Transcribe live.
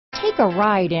Take a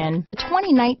ride in the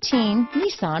 2019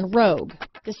 Nissan Rogue.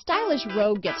 The stylish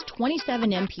Rogue gets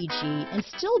 27 mpg and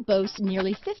still boasts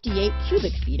nearly 58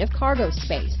 cubic feet of cargo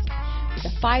space. With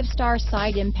a 5-star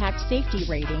side impact safety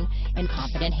rating and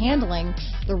confident handling,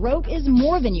 the Rogue is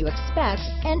more than you expect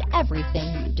and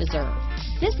everything you deserve.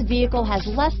 This vehicle has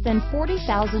less than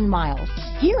 40,000 miles.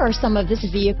 Here are some of this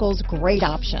vehicle's great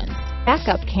options: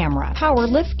 backup camera, power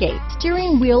liftgate,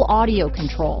 steering wheel audio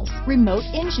controls, remote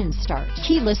engine start,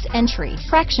 keyless entry,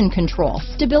 traction control,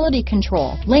 stability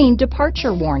control, lane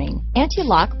departure warning,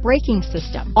 anti-lock braking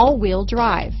system, all-wheel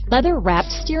drive,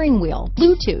 leather-wrapped steering wheel,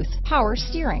 Bluetooth, power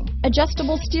steering,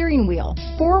 adjustable steering wheel,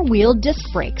 4-wheel disc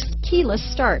brakes, keyless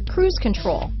start, cruise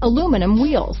control, aluminum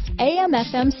wheels,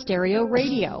 AM/FM stereo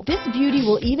radio. This beauty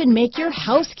will even make your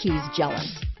house keys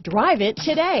jealous. Drive it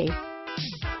today.